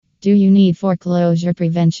Do you need foreclosure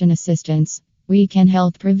prevention assistance? We can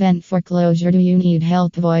help prevent foreclosure. Do you need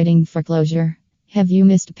help avoiding foreclosure? Have you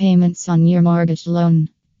missed payments on your mortgage loan?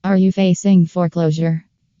 Are you facing foreclosure?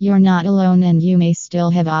 You're not alone and you may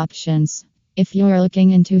still have options. If you're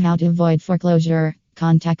looking into how to avoid foreclosure,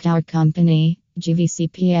 contact our company,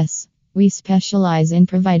 GVCPS. We specialize in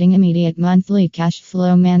providing immediate monthly cash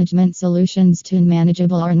flow management solutions to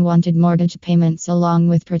manageable or unwanted mortgage payments, along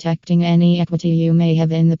with protecting any equity you may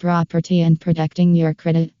have in the property and protecting your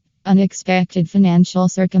credit. Unexpected financial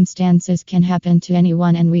circumstances can happen to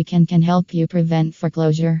anyone, and we can help you prevent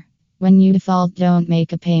foreclosure. When you default, don't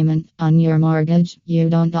make a payment on your mortgage, you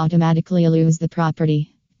don't automatically lose the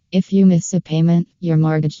property. If you miss a payment, your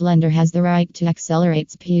mortgage lender has the right to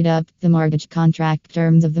speed up the mortgage contract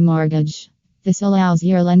terms of the mortgage. This allows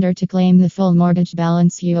your lender to claim the full mortgage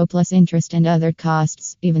balance you owe plus interest and other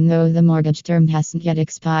costs, even though the mortgage term hasn't yet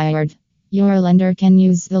expired. Your lender can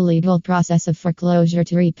use the legal process of foreclosure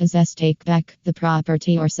to repossess, take back the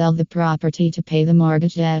property, or sell the property to pay the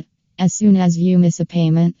mortgage debt. As soon as you miss a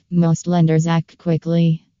payment, most lenders act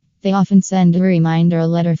quickly. They often send a reminder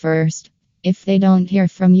letter first. If they don't hear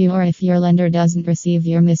from you, or if your lender doesn't receive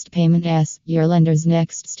your missed payment, your lender's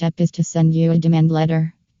next step is to send you a demand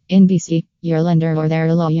letter. In BC, your lender or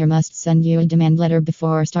their lawyer must send you a demand letter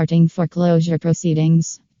before starting foreclosure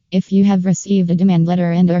proceedings. If you have received a demand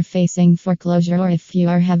letter and are facing foreclosure, or if you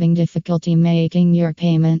are having difficulty making your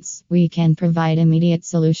payments, we can provide immediate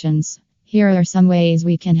solutions. Here are some ways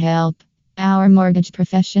we can help. Our mortgage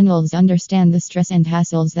professionals understand the stress and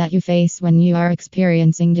hassles that you face when you are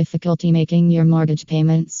experiencing difficulty making your mortgage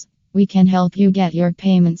payments. We can help you get your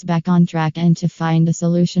payments back on track and to find a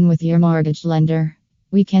solution with your mortgage lender.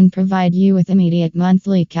 We can provide you with immediate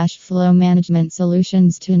monthly cash flow management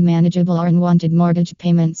solutions to manageable or unwanted mortgage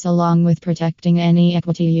payments, along with protecting any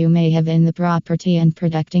equity you may have in the property and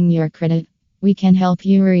protecting your credit. We can help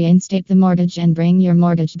you reinstate the mortgage and bring your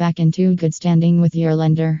mortgage back into good standing with your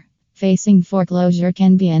lender. Facing foreclosure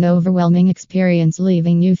can be an overwhelming experience,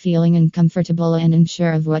 leaving you feeling uncomfortable and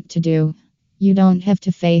unsure of what to do. You don't have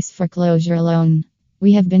to face foreclosure alone.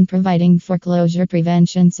 We have been providing foreclosure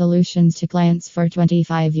prevention solutions to clients for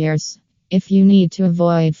 25 years. If you need to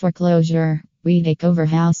avoid foreclosure, we take over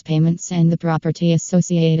house payments and the property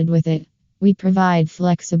associated with it. We provide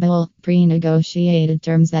flexible, pre-negotiated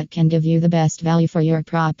terms that can give you the best value for your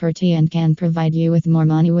property and can provide you with more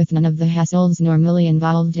money with none of the hassles normally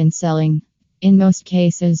involved in selling. In most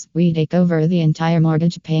cases, we take over the entire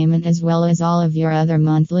mortgage payment as well as all of your other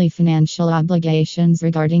monthly financial obligations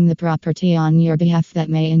regarding the property on your behalf. That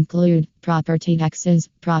may include property taxes,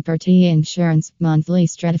 property insurance, monthly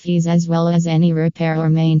strata fees, as well as any repair or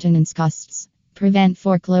maintenance costs. Prevent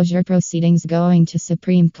foreclosure proceedings going to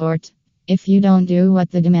Supreme Court. If you don't do what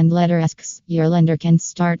the demand letter asks, your lender can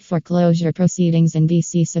start foreclosure proceedings in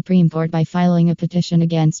BC Supreme Court by filing a petition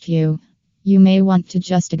against you. You may want to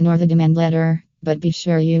just ignore the demand letter, but be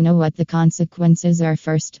sure you know what the consequences are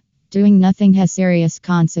first. Doing nothing has serious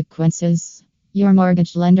consequences. Your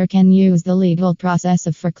mortgage lender can use the legal process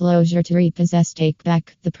of foreclosure to repossess, take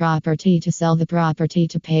back the property, to sell the property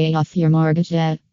to pay off your mortgage debt.